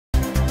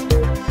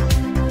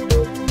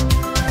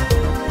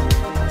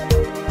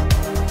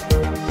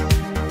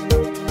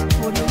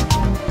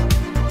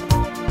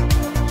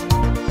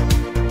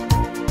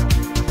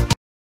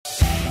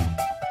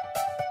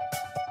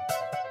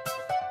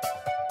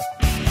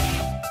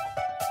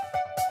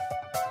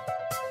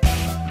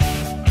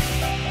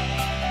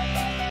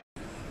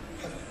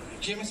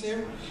GMSA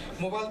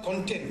mobile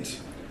content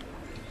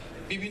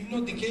বিভিন্ন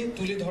দিকে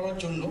তুলে ধরার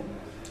জন্য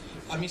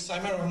আমি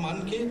সাইমা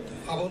রহমানকে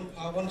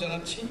আহ্বান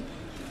জানাচ্ছি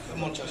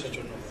মঞ্চে আসার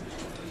জন্য।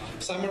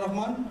 Saima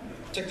Rahman,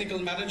 technical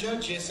manager,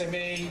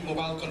 GSMA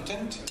mobile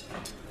content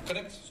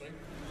connect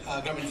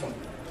Grameenphone.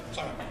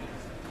 Saima.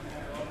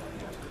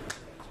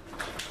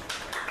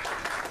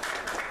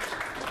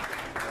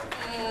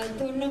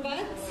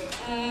 ধন্যবাদ।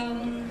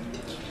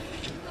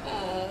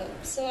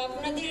 সো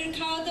আপনাদের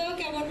খাওয়া দাওয়া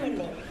কেমন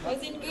হলো?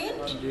 Was it good?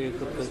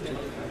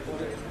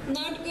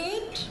 Not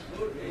good?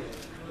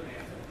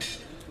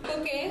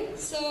 Okay,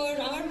 so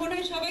আমার মনে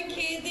হয় সবাই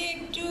খেয়ে দিয়ে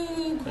একটু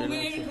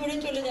ঘুমের ঘরে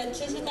চলে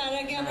যাচ্ছে। সো তার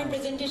আগে আমরা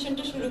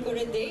প্রেজেন্টেশনটা শুরু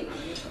করে দেই।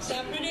 সো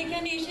আপনারা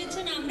এখানে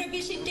এসেছেন, আমরা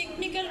বেশি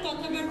টেকনিক্যাল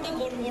কথাবার্তা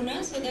বলবো না,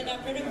 সো দ্যাট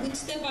আপনারা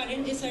বুঝতে পারেন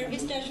যে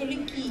সার্ভিসটা আসলে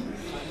কি।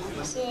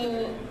 সো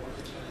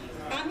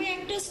আমি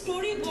একটা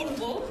স্টোরি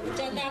বলবো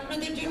যাতে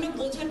আপনাদের জন্য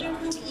বোঝাটা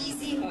খুব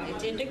ইজি হয়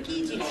যে এটা কি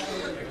জিনিস।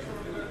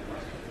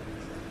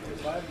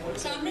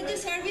 আমরা যে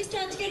সার্ভিসটা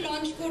আজকে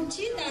লঞ্চ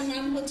করছি তার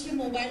নাম হচ্ছে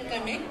মোবাইল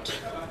কানেক্ট।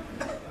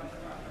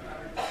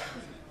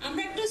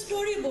 আমরা একটা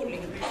স্টোরি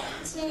বলি।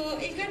 সো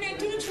এখানে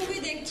একজন ছবি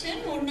দেখছেন,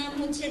 ওর নাম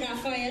হচ্ছে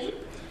রাফায়েল।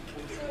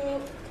 তো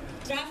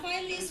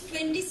রাফায়েল ইজ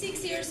 26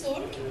 ইয়ার্স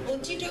ওল্ড। ও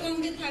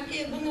চিটাগংয়ে থাকে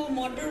এবং ও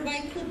মোটর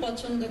বাইক খুব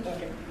পছন্দ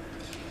করে।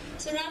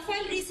 সো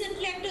রাফায়েল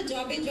রিসেন্টলি একটা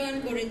জবে জয়েন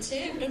করেছে,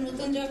 একটা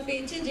নতুন জব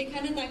পেয়েছে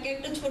যেখানে তাকে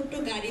একটা ছোট্ট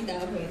গাড়ি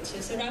দেওয়া হয়েছে।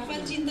 সো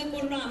রাফায়েল চিন্তা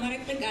করলো আমার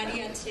একটা গাড়ি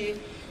আছে,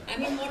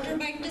 আমি মোটর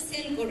বাইকটা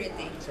সেল করে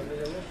দিই।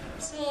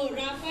 সো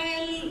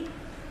রাফায়েল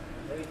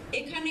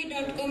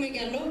এখানে.com-এ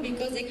গেল,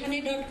 বিকজ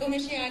এখানে.com-এ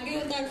সে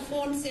আগেও তার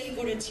ফোন সেল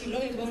করেছিল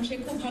এবং সে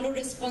খুব ভালো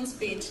রেসপন্স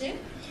পেয়েছে।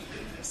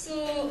 সো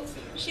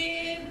সে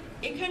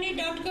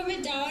এখানে.com-এ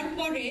যাওয়ার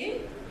পরে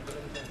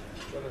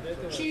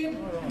সে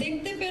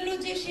দেখতে পেল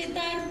যে সে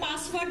তার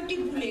পাসওয়ার্ডটি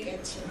ভুলে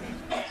গেছে,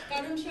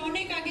 কারণ সে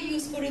অনেক আগে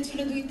ইউজ করেছিল,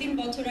 2-3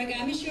 বছর আগে।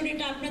 আমি শিওর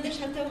এটা আপনাদের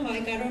সাথেও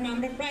হয়, কারণ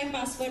আমরা প্রায়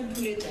পাসওয়ার্ড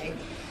ভুলে যাই।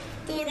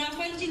 তো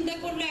রাফায়েল চিন্তা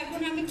করলো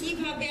এখন আমি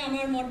কিভাবে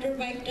আমার মোটর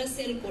বাইকটা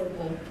সেল করব।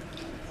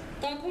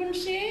 তখন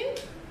সে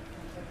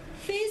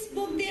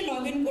ফেসবুক দিয়ে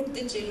লগ ইন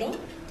করতে ছিল।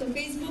 তো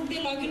ফেসবুক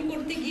দিয়ে লগ ইন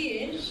করতে গিয়ে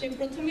সে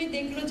প্রথমে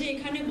দেখলো যে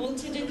এখানে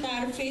বলছে যে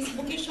তার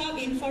ফেসবুকে সব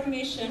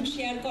ইনফরমেশন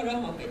শেয়ার করা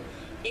হবে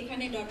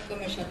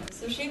এখানে.com-এর সাথে।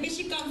 সো সে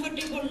বেশি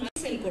কমফোর্টেবল না,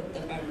 সেল করতে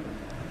পারলো।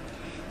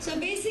 So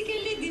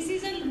basically this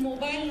is a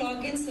mobile log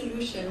in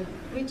solution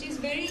which is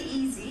very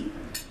easy.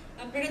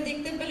 আপনারা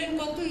দেখতে পেলেন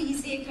কত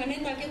ইজি। এখানে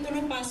তাকে কোনো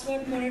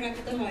পাসওয়ার্ড মনে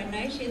রাখতে হয়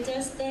নাই, সে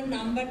জাস্ট তার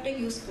নাম্বারটা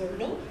ইউজ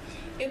করলো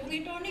এবং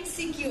এটা অনেক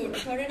সিকিউর।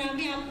 ধরেন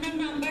আমি আপনার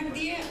নাম্বার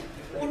দিয়ে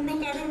অন্য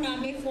কারো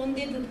নামে ফোন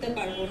দিয়ে ঢুকতে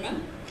পারবো না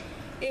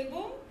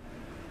এবং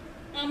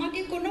আমাকে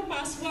কোনো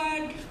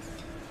পাসওয়ার্ড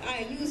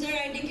ইউজার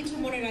আইডি কিছু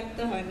মনে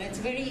রাখতে হয় না।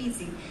 It's very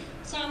easy.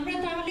 সো আমরা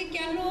তাহলে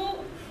কেন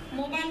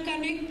মোবাইল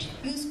কানেক্ট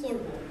ইউজ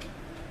করব?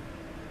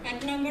 এক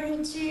নম্বর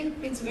হচ্ছে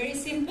ইটস ভেরি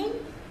সিম্পল।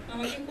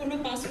 আমাকে কোনো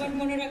পাসওয়ার্ড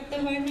মনে রাখতে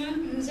হয় না,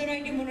 ইউজার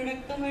আইডি মনে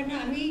রাখতে হয় না।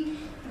 আমি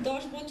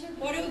 10 বছর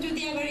পরেও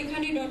যদি আবার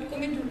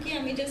এখানে.com-এ ঢুকি,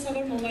 আমি জাস্ট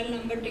আবার মোবাইল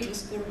নাম্বারটা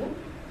ইউজ করব।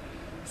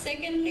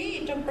 সেকেন্ডলি,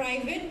 এটা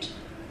প্রাইভেট।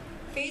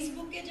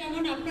 ফেসবুকে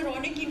যেমন আপনার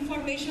অনেক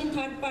ইনফরমেশন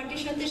থার্ড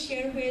পার্টির সাথে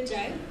শেয়ার হয়ে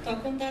যায়,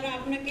 তখন তারা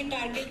আপনাকে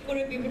টার্গেট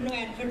করে বিভিন্ন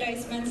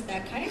অ্যাডভার্টাইজমেন্টস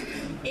দেখায়।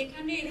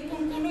 এখানে এরকম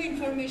কোনো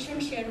ইনফরমেশন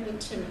শেয়ার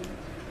হচ্ছে না।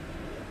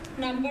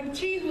 নাম্বার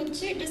 3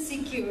 হচ্ছে এটা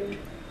সিকিউরড।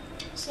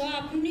 সো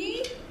আপনি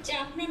যে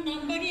আপনার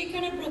নাম্বারই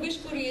এখানে প্রবেশ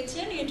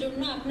করিয়েছেন,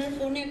 এজন্য আপনার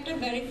ফোনে একটা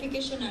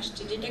ভেরিফিকেশন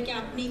আসছে যেটাকে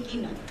আপনি কি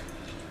না।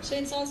 So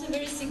it's also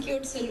very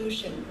secured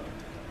solution.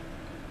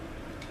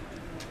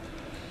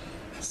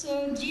 So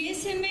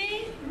GSMA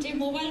যে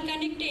মোবাইল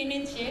কানেক্টে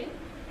এনেছে,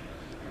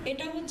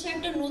 এটা হচ্ছে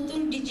একটা নতুন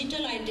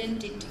ডিজিটাল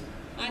আইডেন্টিটি।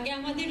 আগে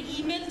আমাদের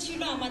ইমেল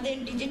ছিল আমাদের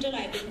ডিজিটাল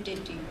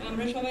আইডেন্টিটি।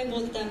 আমরা সবাই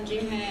বলতাম যে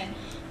হ্যাঁ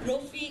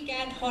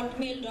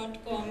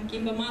Rafiq@hotmail.com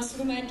কিংবা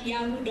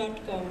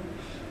Masroom@yahoo.com।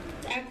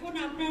 এখন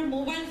আপনার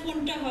মোবাইল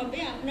ফোনটা হবে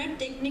আপনার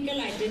technical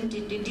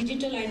identity,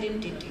 digital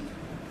identity.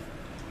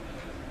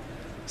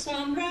 So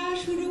আমরা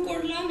শুরু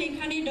করলাম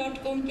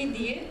এখানে.com-কে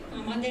দিয়ে।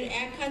 আমাদের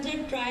 1000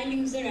 ট্রায়াল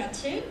ইউজার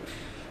আছে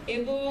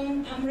এবং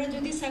আমরা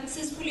যদি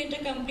সাকসেসফুলি এটা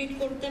কমপ্লিট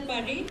করতে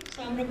পারি, তো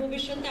আমরা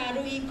ভবিষ্যতে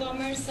আরো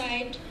ই-কমার্স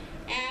সাইট,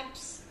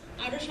 অ্যাপস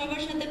আরো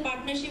সবার সাথে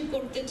পার্টনারশিপ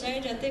করতে চাই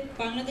যাতে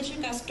বাংলাদেশের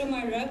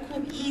কাস্টমাররা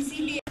খুব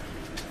easily.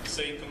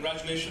 Say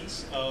congratulations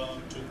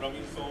to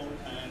Grameenphone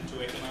and to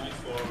Ekanai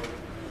for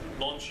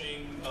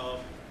launching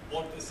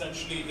what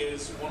essentially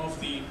is one of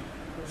the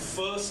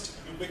first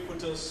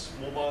ubiquitous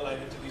mobile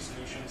identity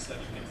solutions that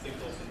you can think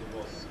of in the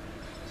world.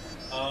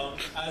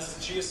 As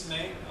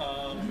GSMA,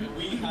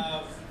 we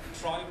have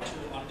tried to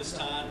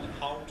understand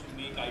how to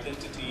make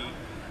identity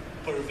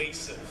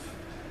pervasive.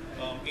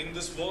 In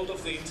this world of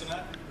the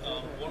internet,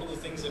 one of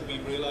the things that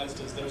we've realized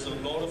is there's a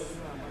lot of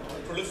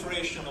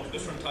proliferation of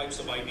different types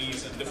of IDs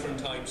and different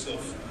types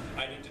of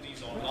identities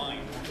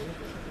online.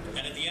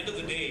 And at the end of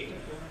the day,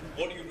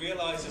 what you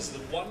realize is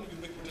the one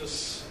ubiquitous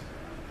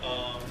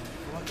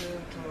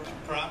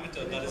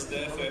parameter that is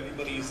there for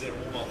everybody is their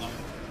mobile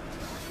number.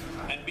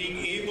 And being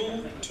able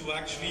to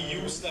actually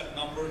use that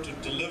number to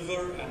deliver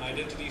an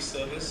identity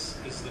service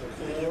is the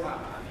core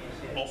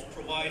of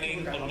providing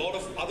a lot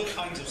of other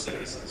kinds of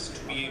services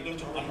to be able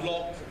to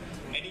unlock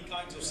any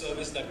kinds of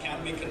service that can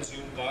be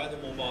consumed via the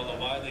mobile or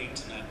via the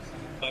internet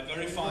by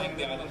verifying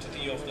the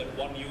identity of that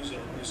one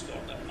user who's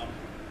got that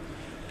number.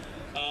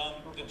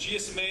 The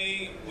GSMA,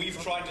 we've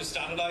tried to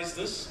standardize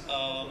this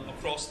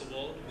across the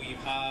world. We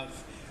have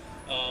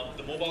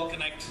the Mobile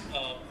Connect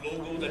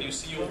logo that you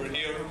see over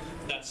here,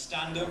 that's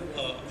standard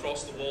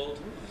across the world.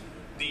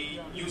 The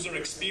user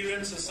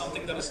experience is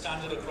something that is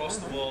standard across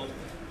the world.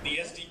 The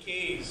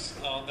SDKs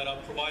that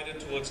are provided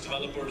towards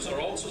developers are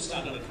also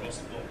standard across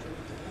the world.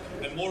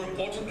 And more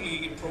importantly,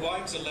 it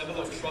provides a level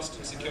of trust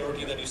and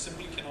security that you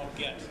simply cannot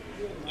get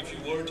if you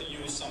were to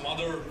use some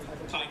other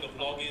kind of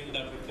login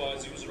that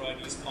requires user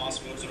IDs,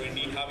 passwords, or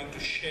indeed having to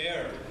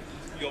share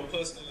your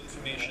personal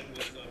information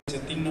with them.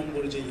 3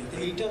 নম্বর যে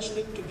এইটা আসলে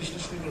একটু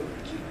বিশ্লেষণ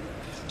করবেন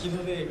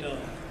কিভাবে এটা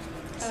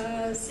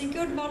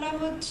secure বলা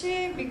হচ্ছে,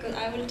 because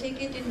I will take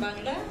it in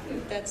Bangla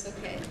if that's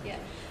okay.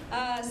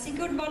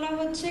 Secure বলা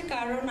হচ্ছে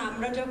কারণ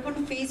আমরা যখন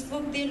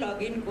ফেসবুক দিয়ে লগ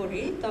ইন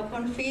করি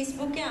তখন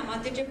ফেসবুকে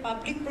আমাদের যে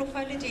পাবলিক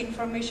প্রোফাইলে যে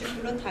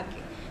ইনফরমেশনগুলো থাকে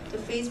তো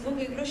ফেসবুক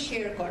এগুলো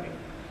শেয়ার করে।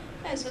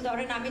 হ্যাঁ, সো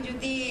ধরেন আমি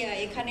যদি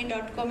এখানে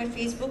 .com-এ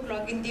ফেসবুক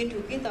লগ ইন দিয়ে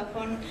ঢুকি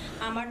তখন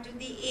আমার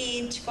যদি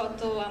এজ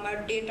কত, আমার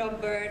ডেট অফ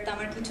বার্থ,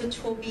 আমার কিছু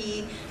ছবি,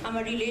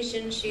 আমার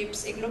রিলেশনশিপস,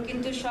 এগুলো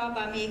কিন্তু সব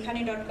আমি এখানে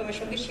 .com-এর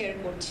সঙ্গে শেয়ার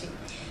করছি।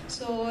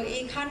 সো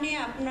এখানে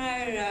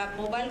আপনার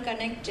মোবাইল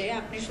কানেক্টে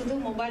আপনি শুধু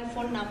মোবাইল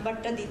ফোন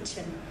নাম্বারটা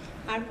দিচ্ছেন,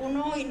 আর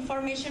কোনো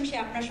ইনফরমেশন সে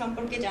আপনার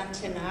সম্পর্কে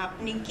জানছে না।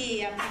 আপনি কে,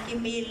 আপনি কি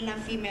মেল না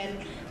ফিমেল,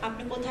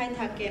 আপনি কোথায়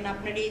থাকেন,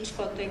 আপনার এজ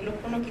কত, এগুলো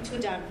কোনো কিছু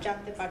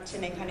জানতে পারছেন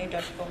এখানে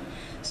 .com।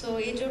 সো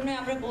এই জন্য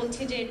আমরা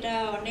বলছি যে এটা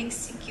অনেক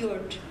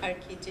সিকিউরড আর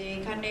কি, যে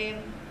এখানে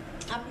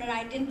আপনার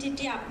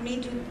আইডেন্টিটি আপনি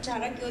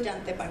ছাড়া কেউ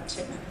জানতে পারছে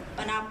না,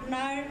 মানে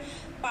আপনার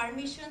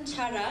পারমিশন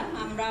ছাড়া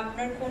আমরা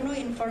আপনার কোনো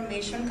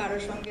ইনফরমেশন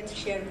কারোর সঙ্গে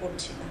শেয়ার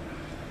করছি না।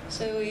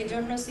 সো এই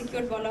জন্য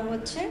সিকিউর বলা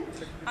হচ্ছে।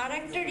 আর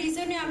একটা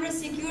রিজনে আমরা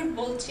সিকিউর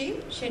বলছি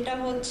সেটা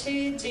হচ্ছে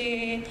যে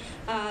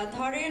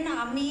ধরেন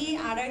আমি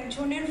আর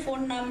একজনের ফোন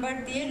নাম্বার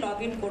দিয়ে লগ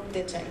ইন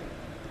করতে চাই।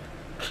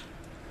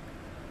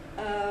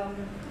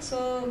 সো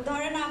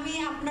ধরেন আমি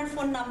আপনার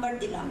ফোন নাম্বার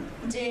দিলাম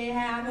যে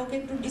হ্যাঁ আমি ওকে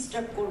একটু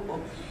ডিস্টার্ব করব,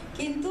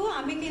 কিন্তু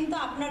আমি কিন্তু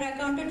আপনার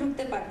অ্যাকাউন্টে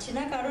ঢুকতে পারছি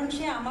না কারণ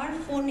সে আমার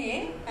ফোনে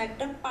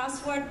একটা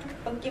পাসওয়ার্ড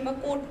কিংবা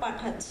কোড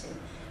পাঠাচ্ছে।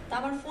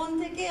 আমার ফোন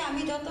থেকে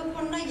আমি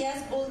যতক্ষণ না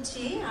ইয়েস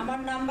বলছি আমার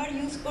নাম্বার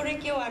ইউজ করে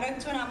কেউ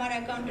আরেকজন আমার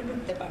অ্যাকাউন্টে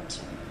ঢুকতে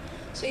পারছে।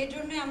 সো এই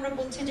জন্যই আমরা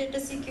বলছি যে এটা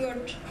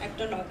সিকিউরড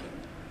একটা লগ ইন।